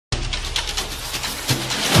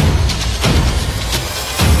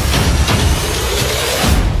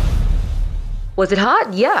Was it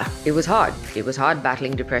hard? Yeah, it was hard. It was hard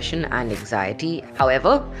battling depression and anxiety.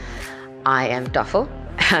 However, I am tougher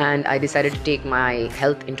and I decided to take my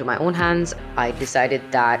health into my own hands. I decided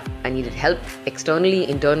that I needed help externally,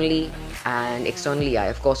 internally, and externally I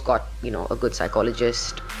of course got, a good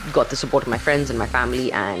psychologist, got the support of my friends and my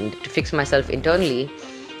family, and to fix myself internally,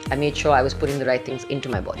 I made sure I was putting the right things into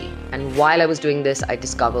my body. And while I was doing this, I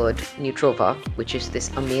discovered Nutrova, which is this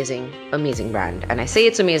amazing, amazing brand. And I say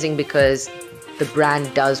it's amazing because the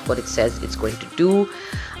brand does what it says it's going to do.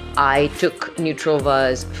 I took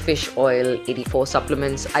Nutrova's fish oil 84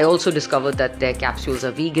 supplements. I also discovered that their capsules are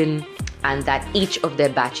vegan and that each of their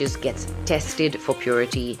batches gets tested for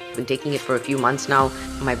purity. I've been taking it for a few months now.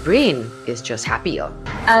 My brain is just happier.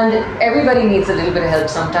 And everybody needs a little bit of help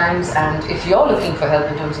sometimes. And if you're looking for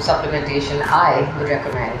help in terms of supplementation, I would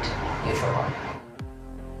recommend Nutrova.